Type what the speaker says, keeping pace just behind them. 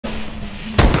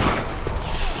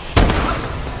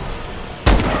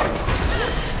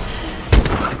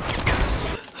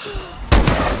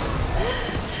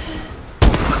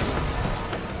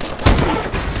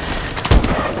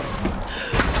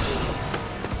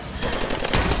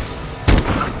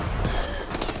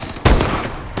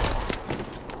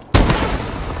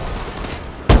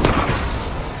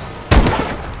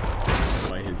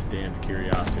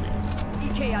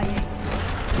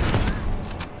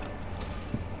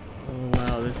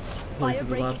Wow, this place is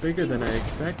a lot bigger than I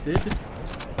expected.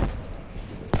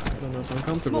 I don't know if I'm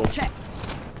comfortable. Smoke check.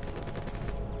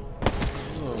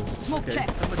 Oh, Smoke okay. check.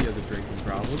 Somebody has a drinking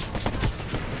problem.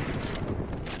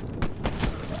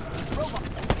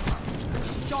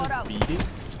 Shot out. Feeding?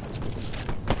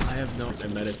 I have no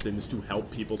and medicines to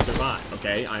help people survive,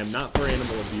 okay? I am not for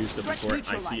animal abuse of the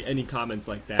sort. I see any comments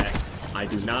like that. I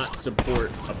do not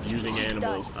support abusing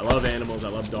animals. I love animals, I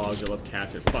love dogs, I love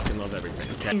cats, I fucking love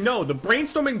everything, okay? No, the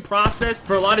brainstorming process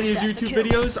for a lot of these YouTube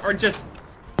videos are just...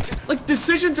 like,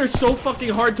 decisions are so fucking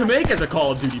hard to make as a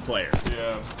Call of Duty player.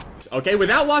 Yeah. Okay,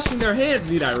 without washing their hands,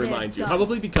 need I remind you.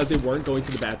 Probably because they weren't going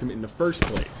to the bathroom in the first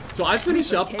place. So I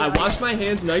finish up, I wash my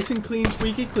hands nice and clean,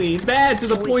 squeaky clean. Bad to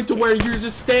the point to where you're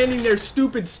just standing there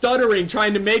stupid stuttering,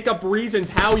 trying to make up reasons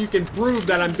how you can prove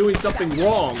that I'm doing something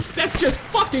wrong. That's just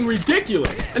fucking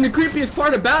ridiculous. And the creepiest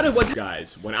part about it was,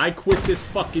 guys, when I quit this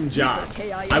fucking job,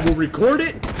 I will record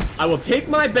it, I will take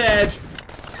my badge.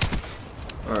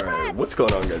 Alright, what's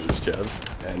going on, guys? It's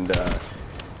Jeff, and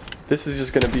this is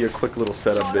just going to be a quick little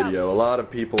setup video. A lot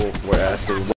of people were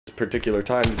asking what particular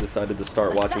time you decided to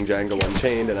start watching Django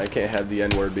Unchained, and I can't have the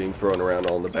N-word being thrown around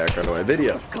all in the background of my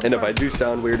video. And if I do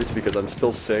sound weird, it's because I'm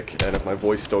still sick, and if my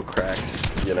voice still cracks,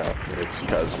 you know, it's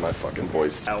because my fucking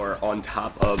voice. Are on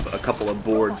top of a couple of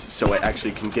boards, so I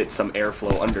actually can get some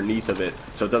airflow underneath of it,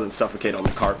 so it doesn't suffocate on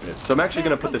the carpet. So I'm actually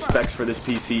going to put the specs for this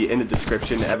PC in the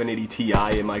description. 780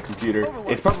 Ti in my computer.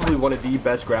 It's probably one of the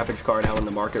best graphics cards out on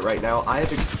the market right now. I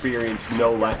have experienced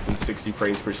no less than 60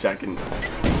 frames per second.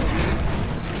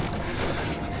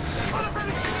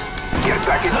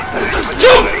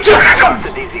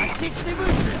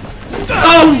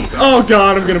 Oh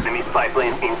god, I'm gonna...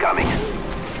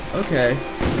 Okay.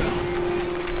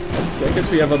 I guess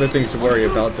we have other things to worry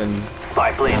about than...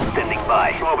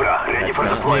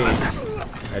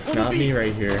 That's not me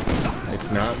right here.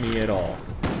 It's not me at all.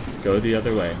 Go the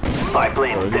other way.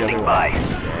 Go the other way.